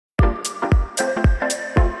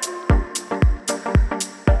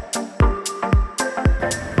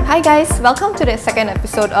Hi guys, welcome to the second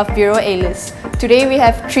episode of Buro A-List. Today we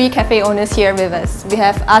have three cafe owners here with us. We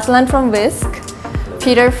have Azlan from Whisk,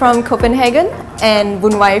 Peter from Kopenhagen, and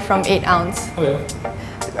Boon from 8 Ounce. Hello.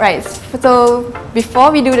 Right, so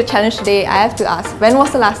before we do the challenge today, I have to ask, when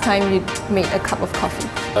was the last time you made a cup of coffee?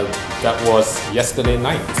 That was yesterday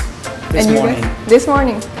night. This morning. This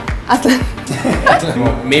morning. Azlan.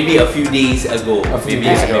 Maybe a few days ago. Maybe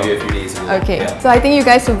a few days ago. Okay, yeah. so I think you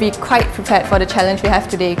guys will be quite prepared for the challenge we have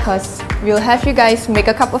today because we'll have you guys make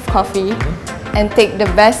a cup of coffee and take the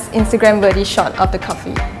best Instagram worthy shot of the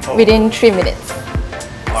coffee within 3 minutes.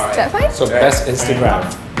 Alright. Is that fine? So best Instagram.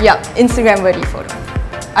 Yep, Instagram worthy photo.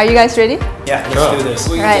 Are you guys ready? Yeah, let's do this.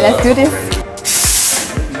 Alright, let's do this.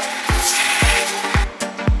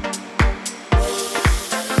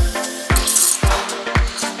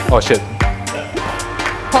 Oh shit.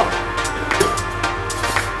 Pop.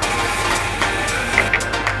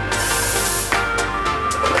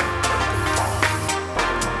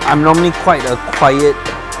 I'm normally quite a quiet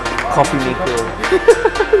coffee maker.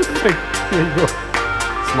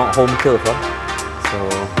 It's not home turf, huh? So,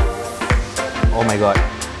 oh my god.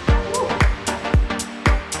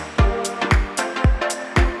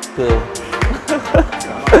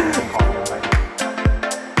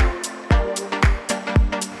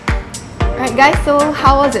 Alright guys, so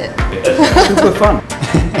how was it? Super fun.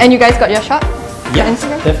 And you guys got your shot? Yeah, Your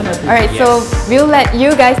Instagram? definitely. Alright, so we'll let you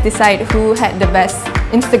guys decide who had the best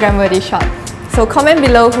Instagram worthy shot. So comment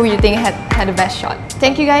below who you think had the best shot.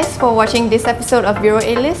 Thank you guys for watching this episode of Buro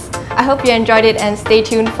A-List. I hope you enjoyed it and stay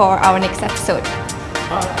tuned for our next episode.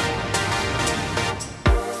 Bye.